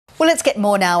Well, let's get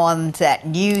more now on that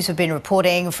news. We've been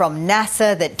reporting from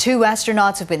NASA that 2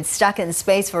 astronauts who've been stuck in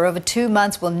space for over 2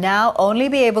 months will now only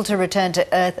be able to return to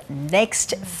Earth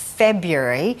next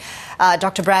February.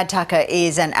 Dr. Brad Tucker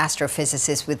is an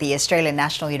astrophysicist with the Australian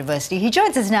National University. He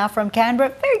joins us now from Canberra.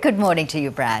 Very good morning to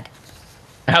you, Brad.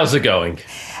 How's it going?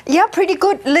 Yeah, pretty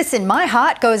good. Listen, my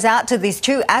heart goes out to these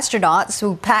 2 astronauts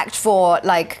who packed for,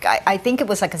 like, I think it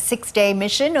was like a 6-day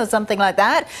mission or something like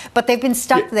that. But they've been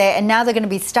stuck there, and now they're going to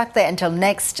be stuck there until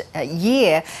next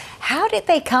year. How did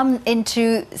they come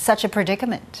into such a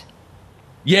predicament?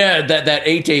 Yeah, that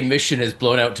 8-day mission has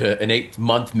blown out to an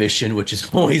 8-month mission, which is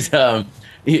always,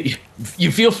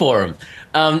 you feel for them.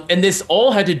 And this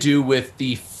all had to do with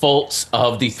the faults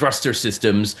of the thruster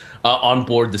systems on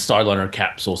board the Starliner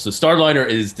capsule. So Starliner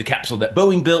is the capsule that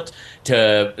Boeing built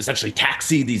to essentially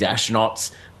taxi these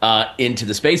astronauts into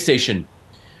the space station.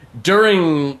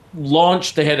 During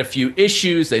launch, they had a few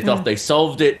issues. They thought they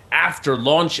solved it. After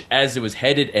launch, as it was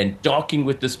headed and docking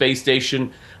with the space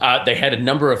station, they had a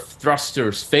number of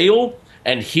thrusters fail,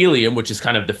 and helium, which is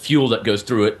kind of the fuel that goes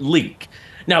through it, leak.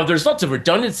 Now, there's lots of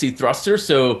redundancy thrusters,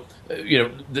 so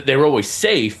they were always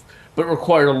safe, but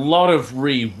required a lot of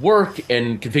rework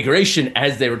and configuration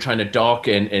as they were trying to dock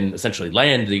and essentially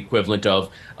land the equivalent of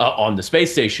on the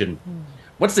space station.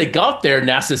 Once they got there,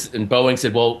 NASA and Boeing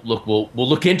said, well, look, we'll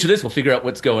look into this. We'll figure out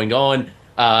what's going on.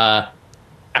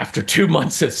 After 2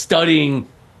 months of studying,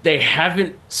 they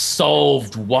haven't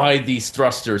solved why these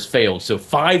thrusters failed. So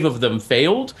 5 of them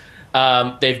failed.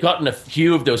 They've gotten a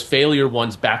few of those failure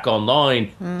ones back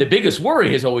online. The biggest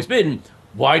worry has always been,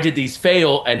 why did these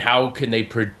fail, and how can they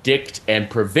predict and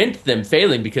prevent them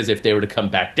failing? Because if they were to come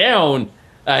back down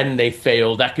and they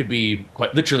fail, that could be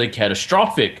quite literally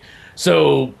catastrophic.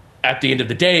 So at the end of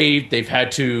the day, they've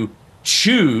had to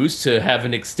choose to have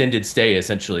an extended stay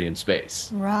essentially in space.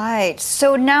 Right.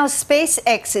 So now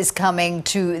SpaceX is coming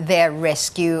to their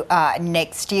rescue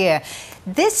next year.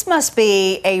 This must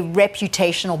be a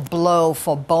reputational blow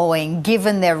for Boeing,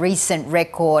 given their recent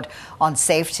record on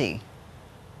safety.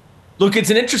 Look,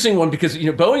 it's an interesting one because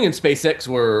Boeing and SpaceX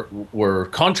were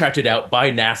contracted out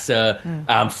by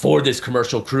NASA for this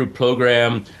commercial crew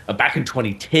program back in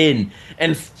 2010,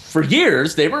 and for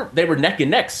years they were neck and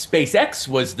neck. SpaceX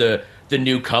was the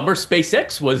newcomer.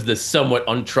 SpaceX was the somewhat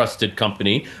untrusted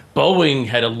company. Boeing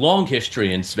had a long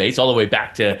history in space, all the way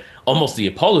back to almost the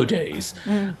Apollo days.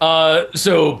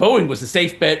 So Boeing was a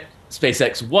safe bet.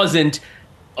 SpaceX wasn't.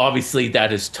 Obviously,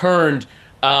 that has turned.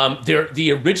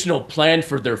 The original plan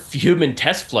for their human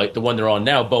test flight, the one they're on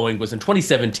now, Boeing, was in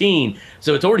 2017.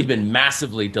 So it's already been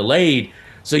massively delayed.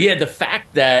 So yeah, the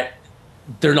fact that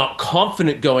they're not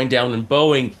confident going down in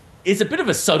Boeing is a bit of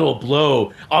a subtle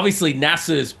blow. Obviously,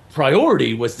 NASA's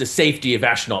priority was the safety of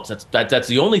astronauts. That's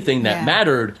the only thing that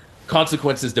mattered.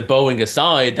 Consequences to Boeing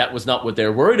aside, that was not what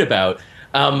they're worried about.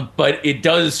 But it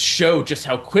does show just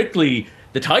how quickly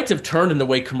the tides have turned in the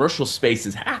way commercial space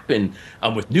has happened,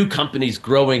 with new companies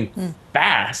growing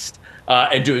fast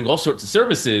and doing all sorts of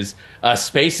services.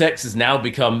 SpaceX has now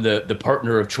become the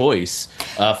partner of choice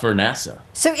for NASA.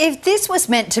 So if this was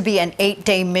meant to be an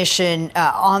 8-day mission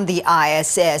on the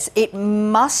ISS, it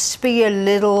must be a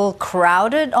little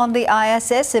crowded on the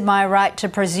ISS. Am I right to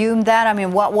presume that? I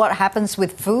mean, what happens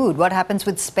with food? What happens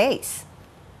with space?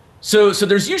 So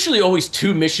there's usually always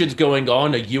 2 missions going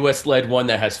on, a US-led one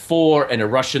that has 4 and a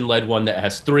Russian-led one that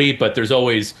has 3, but there's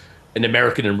always an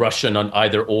American and Russian on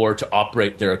either or to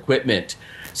operate their equipment.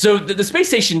 So the space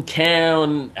station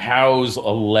can house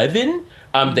 11.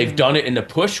 They've done it in the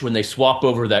push when they swap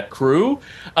over that crew.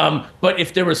 But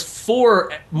if there was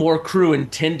 4 more crew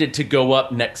intended to go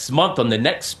up next month on the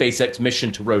next SpaceX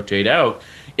mission to rotate out,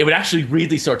 it would actually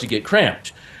really start to get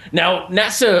cramped. Now,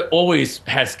 NASA always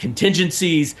has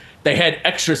contingencies. They had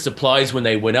extra supplies when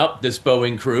they went up, this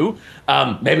Boeing crew,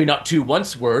 maybe not 2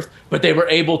 months worth, but they were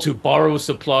able to borrow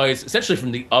supplies essentially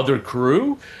from the other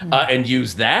crew and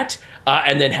use that,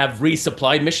 and then have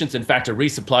resupply missions. In fact, a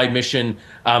resupply mission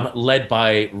led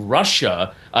by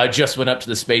Russia just went up to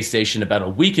the space station about a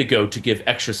week ago to give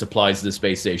extra supplies to the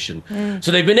space station. So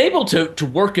they've been able to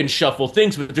work and shuffle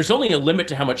things, but there's only a limit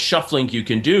to how much shuffling you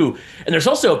can do. And there's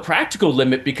also a practical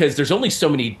limit because there's only so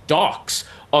many docks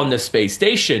on the space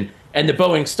station, and the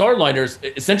Boeing Starliner's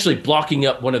essentially blocking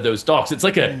up one of those docks. It's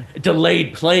like a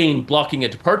delayed plane blocking a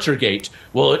departure gate.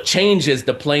 Well, it changes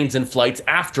the planes and flights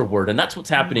afterward, and that's what's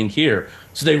happening here.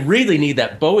 So they really need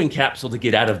that Boeing capsule to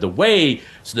get out of the way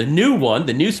so the new one,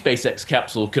 the new SpaceX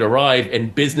capsule, could arrive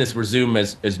and business resume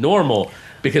as normal,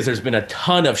 because there's been a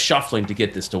ton of shuffling to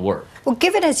get this to work. Well,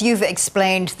 given as you've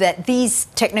explained that these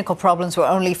technical problems were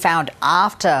only found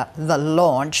after the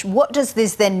launch, what does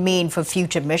this then mean for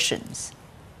future missions?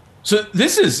 So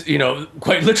this is,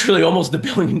 quite literally almost the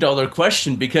billion-dollar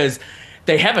question because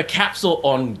they have a capsule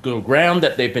on the ground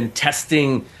that they've been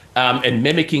testing and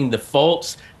mimicking the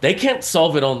faults. They can't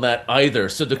solve it on that either.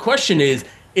 So the question is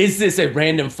this a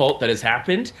random fault that has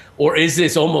happened, or is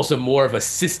this almost more of a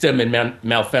system and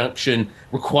malfunction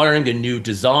requiring a new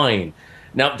design?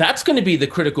 Now, that's going to be the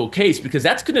critical case because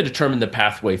that's going to determine the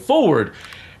pathway forward.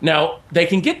 Now, they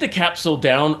can get the capsule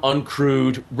down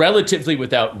uncrewed relatively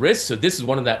without risk. So this is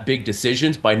one of that big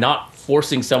decisions. By not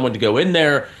forcing someone to go in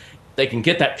there, they can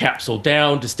get that capsule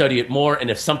down to study it more. And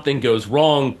if something goes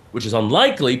wrong, which is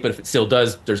unlikely, but if it still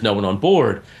does, there's no one on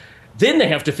board. Then they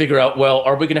have to figure out, well,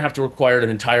 are we going to have to require an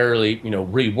entirely,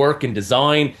 rework and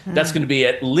design? That's going to be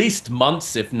at least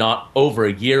months, if not over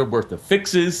a year worth of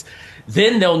fixes.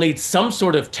 Then they'll need some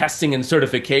sort of testing and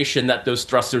certification that those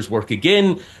thrusters work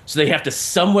again. So they have to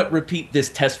somewhat repeat this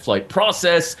test flight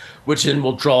process, which then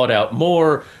will draw it out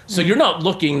more. So you're not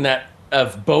looking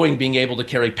of Boeing being able to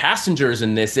carry passengers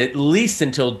in this at least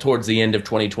until towards the end of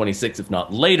 2026, if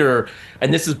not later.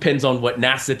 And this depends on what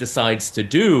NASA decides to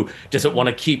do. Does it want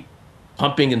to keep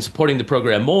pumping and supporting the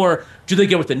program more? Do they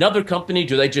go with another company?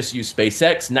 Do they just use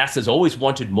SpaceX? NASA's always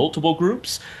wanted multiple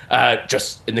groups,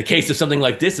 just in the case of something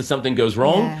like this, if something goes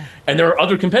wrong. Yeah. And there are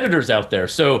other competitors out there.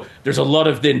 So there's a lot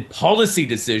of then policy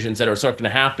decisions that are starting to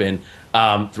happen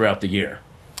throughout the year.